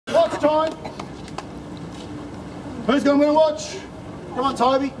time. Who's going to win a watch? Come on,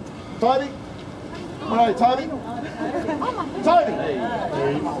 Toby. Toby. Alright, Toby. Toby.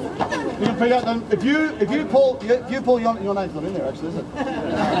 You can pick up them. If you pull your name's not in there actually, is it?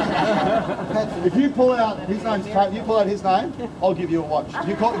 If you pull out his name's Pat, you pull out his name, I'll give you a watch.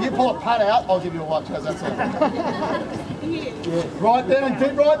 You pull a Pat out, I'll give you a watch. How's that sound? Yeah. Right down,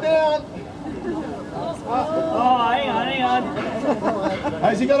 keep right down. Oh, hang on.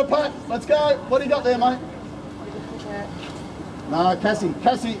 Has he got a Pat? Let's go. What do you got there, mate? No, Cassie.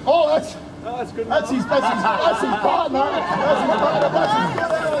 Oh, that's good. That's his partner.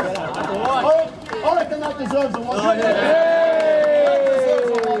 I reckon that deserves a watch. Oh, yeah.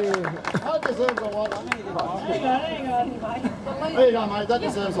 That deserves a watch. Hang on. There you go, mate. That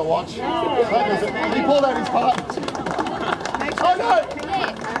deserves a watch. He pulled out his partner. Oh, no.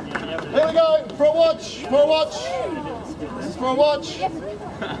 Here we go. For a watch. This is for a watch.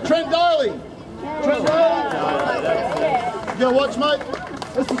 Trent Daly. You got a watch, mate?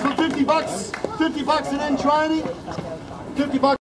 This is for $50. $50 and then training. $50.